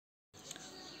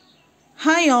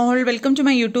Hi all, welcome to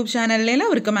my YouTube channel.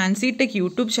 എല്ലാവർക്കും Ancy tech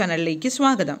YouTube ചാനലിലേക്ക്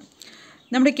സ്വാഗതം.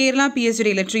 നമ്മുടെ Kerala PSC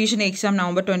electrician exam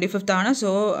November 25 ആണ്. സോ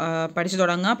പഠിച്ചു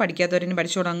തുടങ്ങുക, പഠിക്കാത്തവരിന്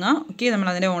പഠിച്ചു തുടങ്ങുക. ഓക്കെ, നമ്മൾ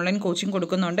അതിൻ്റെ ഓൺലൈൻ കോച്ചിങ്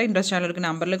കൊടുക്കുന്നുണ്ട്. ഇൻട്രസ്റ്റ് ആയവർക്ക്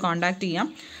നമ്പറിൽ കോൺടാക്ട് ചെയ്യാം.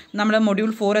 നമ്മൾ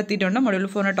മൊഡ്യൂൾ 4 എത്തിയിട്ടുണ്ട്. മൊഡ്യൂൾ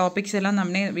 4 ടോപ്പിക്സ് എല്ലാം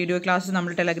നമ്മുടെ വീഡിയോ ക്ലാസ്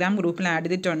നമ്മൾ ടെലഗ്രാം ഗ്രൂപ്പിൽ ആഡ്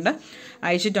ചെയ്തിട്ടുണ്ട്,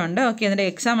 അയച്ചിട്ടുണ്ട്. ഓക്കെ, അതിൻ്റെ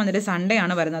എക്സാം വന്നിട്ട് സൺഡേ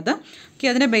ആണ് വരുന്നത്. ഓക്കെ,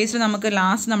 അതിൻ്റെ ബേസിൽ നമുക്ക്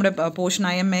ലാസ്റ്റ് നമ്മുടെ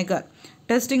പോർഷനായ megger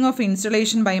testing of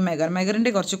installation by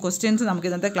മെഗറിൻ്റെ കുറച്ച് ക്വസ്റ്റ്യൻസ് നമുക്ക്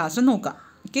ഇന്നത്തെ ക്ലാസ്സിൽ നോക്കാം.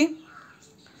 Okay,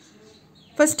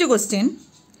 first question,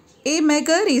 A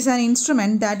megger is an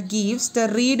instrument that gives the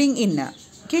reading in.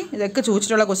 Okay, ഇതൊക്കെ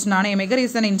ചോദിച്ചിട്ടുള്ള ക്വസ്റ്റ്യൻ ആണ്. A megger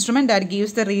is an instrument that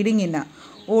gives the reading in.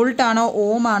 Volt ആണോ,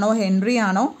 ഓം ആണോ, ഹെൻറി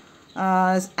ആണോ,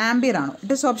 ആംബിയർ ആണോ?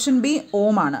 ഇറ്റ് ഇസ് ഓപ്ഷൻ ബി,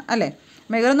 ഓം ആണ് അല്ലേ.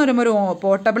 Megger എന്ന് പറയുമ്പോൾ ഒരു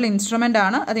പോർട്ടബിൾ ഇൻസ്ട്രുമെൻ്റ്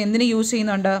ആണ്. അത് എന്തിന് യൂസ്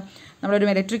ചെയ്യുന്നുണ്ട്? നമ്മളൊരു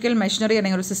ഇലക്ട്രിക്കൽ മെഷീനറി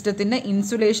അല്ലെങ്കിൽ ഒരു സിസ്റ്റത്തിൻ്റെ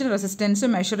ഇൻസുലേഷൻ റെസിസ്റ്റൻസ്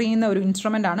മെഷർ ചെയ്യുന്ന ഒരു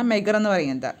ഇൻസ്ട്രുമെൻ്റ് ആണ് മെഗർ എന്ന്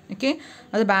പറയുന്നത്. ഓക്കെ,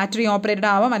 അത് ബാറ്ററി ഓപ്പറേറ്റഡ്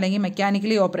ആവാം അല്ലെങ്കിൽ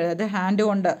മെക്കാനിക്കലി ഓപ്പറേറ്റ്, അത് ഹാൻഡ്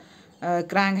കൊണ്ട്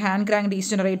ഹാൻഡ് ക്രാങ്ക് ഡീസ്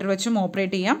ജനറേറ്റർ വെച്ചും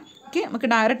ഓപ്പറേറ്റ് ചെയ്യാം. ഓക്കെ, നമുക്ക്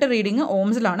ഡയറക്റ്റ് റീഡിങ്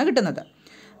ഓംസിലാണ് കിട്ടുന്നത്.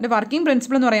 അതിൻ്റെ വർക്കിംഗ്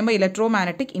പ്രിൻസിപ്പിൾ എന്ന് പറയുമ്പോൾ ഇലക്ട്രോ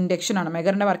മാഗ്നറ്റിക് ഇൻഡക്ഷൻ ആണ്.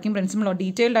 മെഗറിൻ്റെ വർക്കിംഗ് പ്രിൻസിപ്പിൾ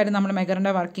ഡീറ്റെയിൽഡ് ആയിട്ട് നമ്മൾ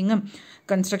മെഗറിൻ്റെ വർക്കിങ്ങും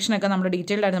കൺസ്ട്രക്ഷനൊക്കെ നമ്മൾ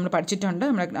ഡീറ്റെയിൽഡ് ആയിട്ട് നമ്മൾ പഠിച്ചിട്ടുണ്ട്.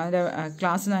 നമ്മുടെ അതിൻ്റെ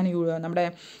ക്ലാസ് ഞാൻ നമ്മുടെ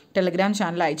ടെലഗ്രാം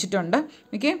ചാനൽ അയച്ചിട്ടുണ്ട്.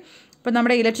 ഓക്കെ, ഇപ്പോൾ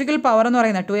നമ്മുടെ ഇലക്ട്രിക്കൽ പവർ എന്ന്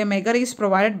പറയുന്നത് to A megger is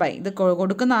provide by, ഇത്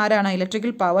കൊടുക്കുന്ന ആരാണ്?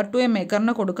 ഇലക്ട്രിക്കൽ പവർ ടു എ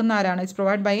മെഗറിന് കൊടുക്കുന്ന ആരാണ്? Is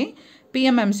provide by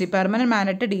PMMC, permanent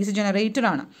magnet DC generator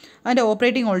ആണ്. അതിൻ്റെ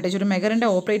ഓപ്പറേറ്റിംഗ് വോൾട്ടേജ്, ഒരു മെഗറിൻ്റെ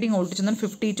ഓപ്പറേറ്റിംഗ് വോൾട്ടേജ് എന്നാൽ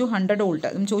 50 to 100 വോൾട്ട്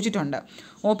ഇതും ചോദിച്ചിട്ടുണ്ട്.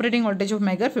 Operating voltage of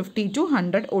megger 50 to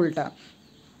 100 volt.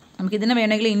 നമുക്കിതിനെ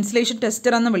വേണമെങ്കിൽ ഇൻസുലേഷൻ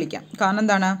ടെസ്റ്റർ എന്ന് വിളിക്കാം. കാരണം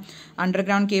എന്താണ്?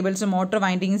 Underground cables, motor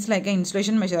വൈൻഡിങ്സിലൊക്കെ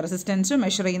insulation resistance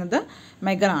measure ചെയ്യുന്നത്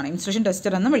മെഗറാണ്. ഇൻസുലേഷൻ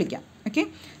ടെസ്റ്റർ എന്ന് വിളിക്കാം. Okay,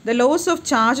 the loss of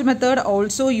charge method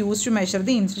also use to measure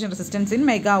the insulation resistance in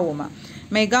mega ohm.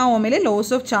 Mega ഓമിൽ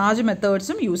loss of charge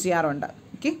മെത്തേഡ്സും use ചെയ്യാറുണ്ട്.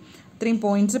 Okay, ഇത്രയും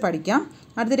points പഠിക്കാം.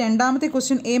 അടുത്ത രണ്ടാമത്തെ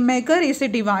question, A megger is A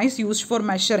device used for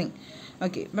measuring.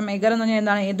 Okay, ഇപ്പം megger എന്ന് പറഞ്ഞാൽ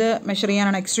എന്താണ്? ഏത് മെഷർ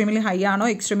ചെയ്യാനാണ്? എക്സ്ട്രീംലി ഹൈ ആണോ,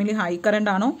 എക്സ്ട്രീംലി ഹൈ കറണ്ട്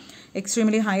ആണോ,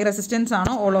 എക്സ്ട്രീംലി ഹൈ റെസിസ്റ്റൻസ്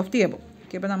ആണോ, all of the above?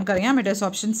 Okay, ഇപ്പോൾ നമുക്കറിയാം ഇറ്റ് ഈസ്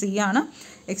ഓപ്ഷൻ സി ആണ്,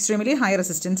 എക്സ്ട്രീംലി ഹൈ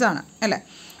റെസിസ്റ്റൻസ് ആണ് അല്ലേ.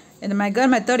 Megger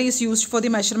method is used for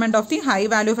the measurement of the high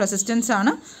value of resistance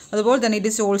ആണ്. അതുപോലെ തന്നെ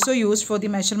it is also used for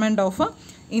the measurement of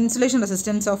insulation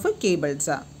resistance of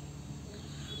cables.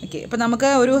 Okay, ഇപ്പോൾ നമുക്ക്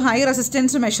ഒരു high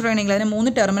resistance measure ചെയ്യണമെങ്കിൽ അതിന്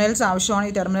 3 ടെർമിനൽസ് ആവശ്യമാണ്.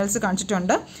 ഈ ടെർമിനൽസ്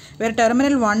കാണിച്ചിട്ടുണ്ട്. വേറെ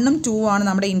ടെർമിനൽ 1 ഉം 2 ആണ്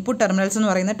നമ്മുടെ ഇൻപുട്ട് ടെർമിനൽസ് എന്ന്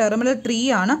പറയുന്നത്. ടെർമിനൽ 3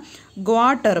 ആണ് go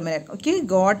terminal. Okay,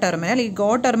 go terminal. ഈ ഗോ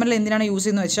ടെർമിനൽ എന്തിനാണ് യൂസ്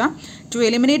ചെയ്യുന്നത് വെച്ചാൽ ടു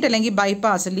എലിമിനേറ്റ് അല്ലെങ്കിൽ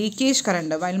bypass leakage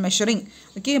current while measuring.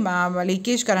 Okay,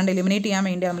 leakage current eliminate ചെയ്യാൻ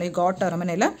വേണ്ടി നമ്മൾ ഈ ഗോ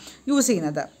ടെർമിനൽ യൂസ്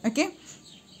ചെയ്യുന്നത്. ഓക്കെ,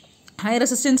 ഹൈ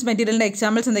റെസിസ്റ്റൻസ് മെറ്റീരിയലിൻ്റെ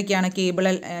എക്സാമ്പിൾസ് എന്തൊക്കെയാണ്? കേബിൾ,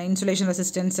 ഇൻസുലേഷൻ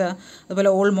റെസിസ്റ്റൻസ്, അതുപോലെ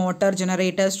all motor,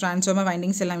 generators, transformer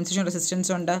windings എല്ലാം ഇൻസുലേഷൻ റെസിസ്റ്റൻസ്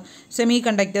ഉണ്ട്. Semi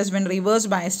conductors when reverse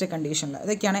biased കണ്ടീഷനിൽ.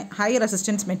 ഇതൊക്കെയാണ് ഹൈ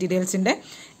റെസിസ്റ്റൻസ് മെറ്റീരിയൽസിൻ്റെ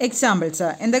എക്സാമ്പിൾസ്.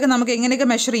 എന്തൊക്കെ നമുക്ക് എങ്ങനെയൊക്കെ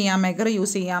മെഷർ ചെയ്യാം? മെഗർ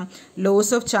യൂസ് ചെയ്യാം,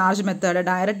 loss of charge method,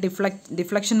 direct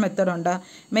deflection method ഉണ്ട്,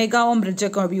 മെഗാ ഓം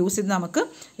ബ്രിഡ്ജൊക്കെ യൂസ് ചെയ്ത് നമുക്ക്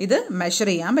ഇത് മെഷർ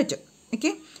ചെയ്യാൻ പറ്റും.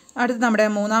 ഓക്കെ, അടുത്ത് നമ്മുടെ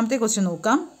മൂന്നാമത്തെ ക്വസ്റ്റ്യൻ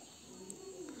നോക്കാം.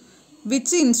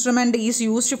 Which instrument is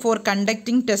used for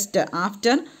conducting test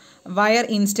after wire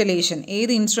installation?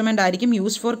 ഏത് ഇൻസ്ട്രുമെൻ്റ് ആയിരിക്കും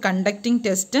use for conducting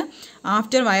test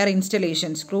after wire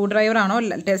installation? Screw driver ആണോ,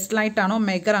 ടെസ്റ്റ് ലൈറ്റ് ആണോ,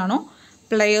 മെഗർ ആണോ,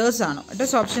 പ്ലെയേഴ്സ് ആണോ? It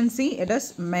is option C, it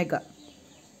is megger.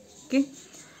 Okay,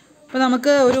 അപ്പോൾ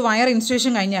നമുക്ക് ഒരു wire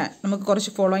installation കഴിഞ്ഞാൽ നമുക്ക്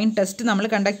കുറച്ച് ഫോളോയിങ് ടെസ്റ്റ് നമ്മൾ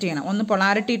കണ്ടക്ട് ചെയ്യണം. ഒന്ന്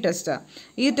പൊളാരിറ്റി ടെസ്റ്റ്.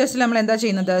 ഈ ടെസ്റ്റിൽ നമ്മൾ എന്താ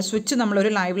ചെയ്യുന്നത്? സ്വിച്ച് നമ്മളൊരു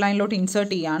ലൈവ് ലൈനിലോട്ട്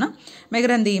ഇൻസേർട്ട് ചെയ്യുകയാണ്.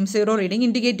 മെഗർ എന്ത് ചെയ്യും? 0 റീഡിങ്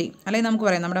ഇൻഡിക്കേറ്റ് ചെയ്യും. അല്ലെങ്കിൽ നമുക്ക്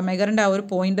പറയാം നമ്മുടെ മെഗറിൻ്റെ ആ ഒരു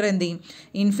പോയിൻ്റർ എന്ത് ചെയ്യും?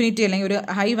 ഇൻഫിനിറ്റി അല്ലെങ്കിൽ ഒരു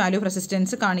ഹൈ വാല്യൂ ഓഫ്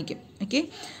റെസിസ്റ്റൻസ് കാണിക്കും. ഓക്കെ,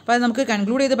 അപ്പോൾ അത് നമുക്ക്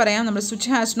കൺക്ലൂഡ് ചെയ്ത് പറയാം. നമ്മുടെ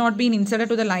switch has not been inserted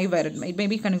to the live wire. It may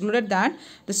be concluded that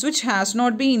the switch has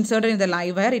not been inserted in the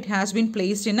live wire. It has been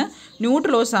placed in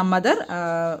neutral or some other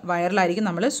വയറിലായിരിക്കും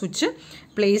നമ്മൾ switch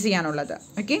place ചെയ്യാനുള്ളത്.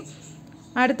 Okay,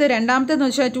 അടുത്ത രണ്ടാമത്തേന്ന്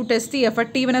വെച്ചാൽ to test the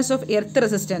effectiveness of earth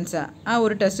resistance. ആ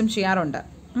ഒരു ടെസ്റ്റും ചെയ്യാറുണ്ട്.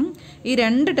 ഈ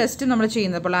 2 ടെസ്റ്റും നമ്മൾ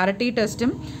ചെയ്യുന്നത് പൊളാരിറ്റി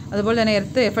ടെസ്റ്റും അതുപോലെ തന്നെ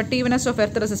എഫക്റ്റീവ്നെസ് ഓഫ്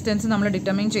എർത്ത് റെസിസ്റ്റൻസ് നമ്മൾ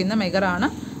ഡിറ്റർമിൻ ചെയ്യുന്ന മെഗറാണ്.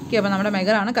 ഓക്കെ, അപ്പോൾ നമ്മുടെ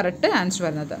മെഗറാണ് കറക്റ്റ് ആൻസർ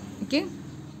വരുന്നത്. ഓക്കെ,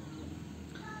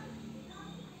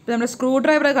 ഇപ്പോൾ നമ്മുടെ സ്ക്രൂ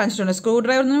ഡ്രൈവർ കാണിച്ചിട്ടുണ്ട്. സ്ക്രൂ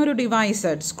ഡ്രൈവർ എന്ന് ഒരു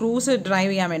ഡിവൈസ്, സ്ക്രൂസ്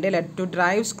ഡ്രൈവ് ചെയ്യാൻ വേണ്ടി to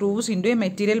drive screws in to A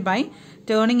material by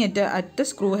turning it at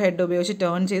screw head ഉപയോഗിച്ച്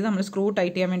ടേൺ ചെയ്ത് നമ്മൾ സ്ക്രൂ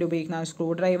ടൈറ്റ് ചെയ്യാൻ വേണ്ടി ഉപയോഗിക്കുന്ന സ്ക്രൂ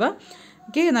ഡ്രൈവർ.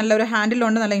 ഓക്കെ, നല്ലൊരു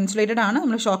ഹാൻഡിലുണ്ട്, നല്ല ഇൻസുലേറ്റഡ് ആണ്,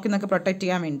 നമ്മൾ ഷോക്കിൽ നിന്നൊക്കെ പ്രൊട്ടക്റ്റ്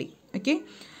ചെയ്യാൻ വേണ്ടി. ഓക്കെ,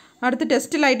 അടുത്ത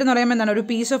ടെസ്റ്റ് ലൈറ്റ് എന്ന് പറയുമ്പോൾ എന്താണ്? ഒരു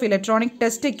piece of electronic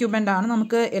test equipment ആണ്.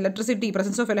 നമുക്ക് ഇലക്ട്രിസിറ്റി,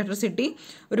 പ്രസൻസ് ഓഫ് ഇലക്ട്രിസിറ്റി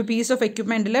ഒരു പീസ് ഓഫ്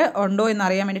എക്യുപ്മെൻറ്റിൽ ഉണ്ടോ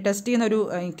എന്നറിയാൻ വേണ്ടി ടെസ്റ്റ് ചെയ്യുന്ന ഒരു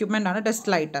എക്യുപ്മെൻ്റ് ആണ്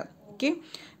ടെസ്റ്റ് ലൈറ്റ്. ഓക്കെ,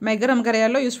 മെഗർ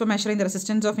നമുക്കറിയാമല്ലോ, use for measuring the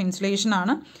resistance of insulation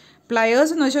ആണ്.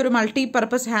 പ്ലയേഴ്സ് എന്ന് വെച്ചാൽ ഒരു മൾട്ടി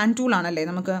പർപ്പസ് ഹാൻഡ് ടൂൾ ആണല്ലേ,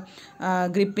 നമുക്ക്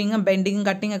ഗ്രിപ്പിങ്ങും ബെൻഡിങ്ങും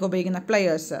കട്ടിങ് ഒക്കെ ഉപയോഗിക്കുന്ന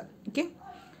പ്ലയേഴ്സ്. ഓക്കെ,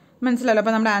 മനസ്സിലല്ലോ.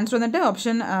 അപ്പോൾ നമ്മുടെ ആൻസർ വന്നിട്ട്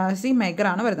ഓപ്ഷൻ സി, മെഗർ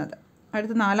ആണ് വരുന്നത്.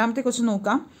 അടുത്ത നാലാമത്തെ ക്വസ്റ്റ്യൻ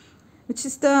നോക്കാം. which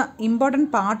is the important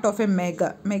part of a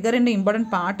Megger. Megger in the important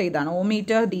part is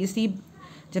ohmmeter, DC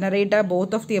generator,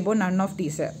 both of the above, none of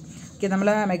these. Okay, we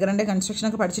have Megger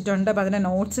construction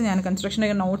notes and construction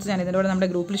notes in the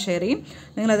group sharing.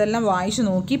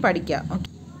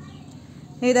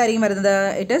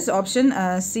 It is option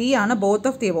C, both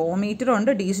of the above, ohmmeter and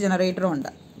DC generator.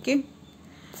 Okay.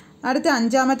 അടുത്ത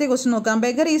അഞ്ചാമത്തെ question നോക്കാം.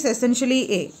 Megger is essentially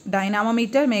a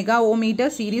dynamometer, mega ohmmeter,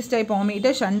 series type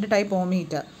ohmmeter, shunt type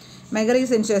ohmmeter. Megger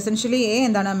is essentially a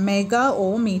എന്താണ് mega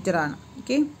ohmmeter ആണ്.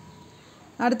 Okay,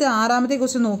 അടുത്ത ആറാമത്തെ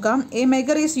question നോക്കാം. A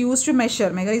Megger is used to measure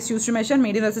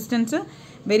medium resistance,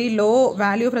 very low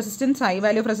value of resistance, high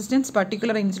value of resistance,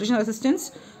 particular insulation resistance,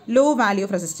 low value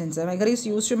of resistance. Megger is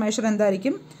used to measure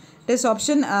എന്തായിരിക്കും? It is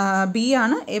option B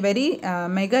ആണ്. A very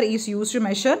Megger is used to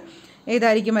measure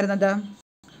ഏതായിരിക്കും വരുന്നത്?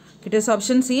 It is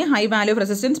option C, high value of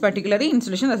resistance, particularly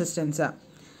insulation resistance.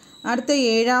 അടുത്ത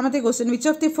ഏഴാമത്തെ question. Which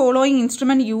of the following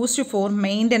instrument used for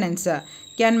maintenance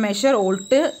can measure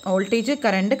voltage,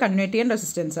 current, continuity and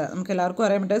resistance? നമുക്ക് എല്ലാവർക്കും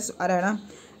അറിയാം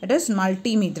it is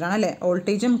multimeter ആണ് അല്ലേ.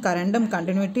 വോൾട്ടേജും കറണ്ടും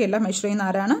കണ്ടിന്യൂറ്റി എല്ലാം മെഷർ ചെയ്യുന്ന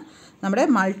ആരാണ്? നമ്മുടെ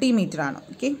മൾട്ടിമീറ്റർ ആണ്.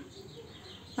 ഓക്കെ,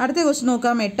 അടുത്ത ക്വസ്റ്റ്യൻ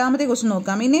നോക്കാം. എട്ടാമത്തെ ക്വസ്റ്റ്യൻ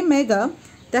നോക്കാം. In A Megger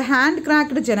the hand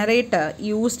cracked generator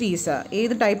used is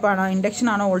ഏത് ടൈപ്പാണോ? ഇൻഡക്ഷൻ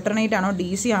ആണോ, ഓൾട്ടർനേറ്റ് ആണോ,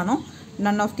 DC ആണോ,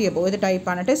 none of the above? ഇത്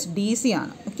ടൈപ്പാണ്. ഇറ്റ് ഇസ് DC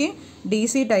ആണ്. ഓക്കെ,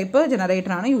 DC ടൈപ്പ്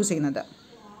ജനറേറ്റർ ആണ് യൂസ് ചെയ്യുന്നത്.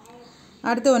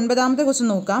 അടുത്ത ഒൻപതാമത്തെ ക്വസ്റ്റ്യൻ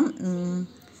നോക്കാം.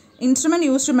 Instrument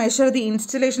use to measure the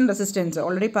installation resistance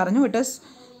already പറഞ്ഞു.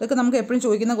 ഇതൊക്കെ നമുക്ക് എപ്പോഴും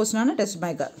ചോദിക്കുന്ന ക്വസ്റ്റ്യൻ ആണ്. Test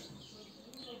Megger.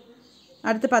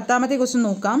 അടുത്ത പത്താമത്തെ ക്വസ്റ്റ്യൻ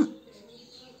നോക്കാം.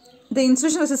 The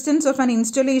installation resistance of an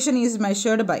installation is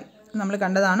measured by നമ്മൾ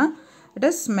കണ്ടതാണ്. ഇറ്റ്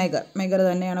ഇസ് Megger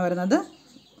തന്നെയാണ് വരുന്നത്.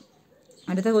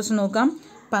 അടുത്ത ക്വസ്റ്റ്യൻ നോക്കാം.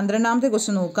 12ാമത്തെ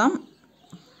ക്വസ്റ്റ്യൻ നോക്കാം.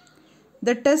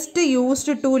 The test used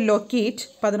to locate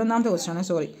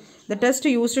The test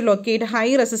used to locate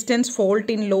high resistance fault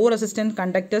in low resistance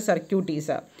conductor circuit is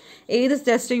ഏത്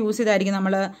test use ചെയ്തായിരിക്കും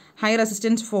നമ്മൾ high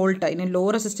resistance fault ഇനി ലോ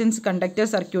റെസിസ്റ്റൻസ് കണ്ടക്ടർ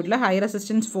സർക്യൂട്ടിൽ high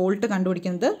resistance fault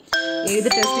കണ്ടുപിടിക്കുന്നത് ഏത്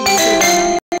test use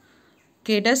ചെയ്താണ്?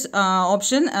 കേട്ടസ്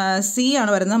option C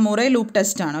ആണ് വരുന്നത്. Murray loop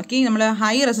test ആണ്. ഓക്കെ, നമ്മൾ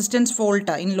high resistance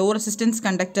fault in law resistance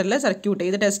കണ്ടക്ടറിൽ circuit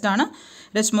ഏത് ടെസ്റ്റാണ്?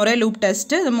 It Murray loop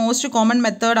test. ഇത് മോസ്റ്റ് കോമൺ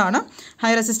മെത്തേഡാണ്.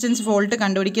 High resistance fault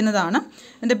കണ്ടുപിടിക്കുന്നതാണ്.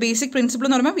 ഇതിൻ്റെ ബേസിക് പ്രിൻസിപ്പിൾ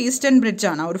എന്ന് പറയുമ്പോൾ വീസ്റ്റൺ ബ്രിഡ്ജ്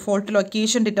ആണ്. ഒരു ഫോൾട്ട്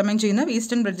ലൊക്കേഷൻ ഡിറ്റർമൈൻ ചെയ്യുന്ന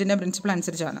വീസ്റ്റൺ ബ്രിഡ്ജിൻ്റെ പ്രിൻസിപ്പിൾ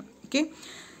അനുസരിച്ചാണ്. ഓക്കെ,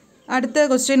 അടുത്ത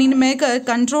question. In Megger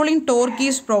controlling torque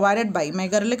is provided by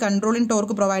Meggerൽ controlling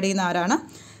torque provide ചെയ്യുന്ന ആരാണ്?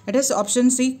 It is option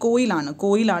C,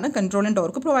 കോയിലാണ് controlling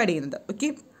torque provide ചെയ്യുന്നത്. ഓക്കെ,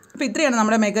 അപ്പോൾ ഇത്രയാണ്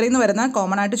നമ്മുടെ Meggerൽ നിന്ന് വരുന്ന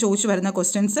കോമൺ ആയിട്ട് ചോദിച്ചു വരുന്ന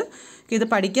ക്വസ്റ്റ്യൻസ്. ഇത്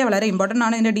പഠിക്കുക വളരെ ഇമ്പോർട്ടൻ്റ്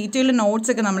ആണ്. ഇതിൻ്റെ ഡീറ്റെയിൽഡ്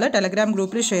നോട്ട്സ് ഒക്കെ നമ്മൾ ടെലഗ്രാം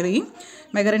ഗ്രൂപ്പിൽ ഷെയർ ചെയ്യും.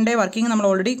 Meggerൻ്റെ വർക്കിംഗ് നമ്മൾ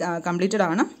ഓൾറെഡി കംപ്ലീറ്റഡ്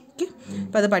ആണ്. ഓക്കെ,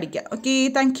 അപ്പോൾ അത് പഠിക്കുക. Okay,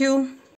 thank you.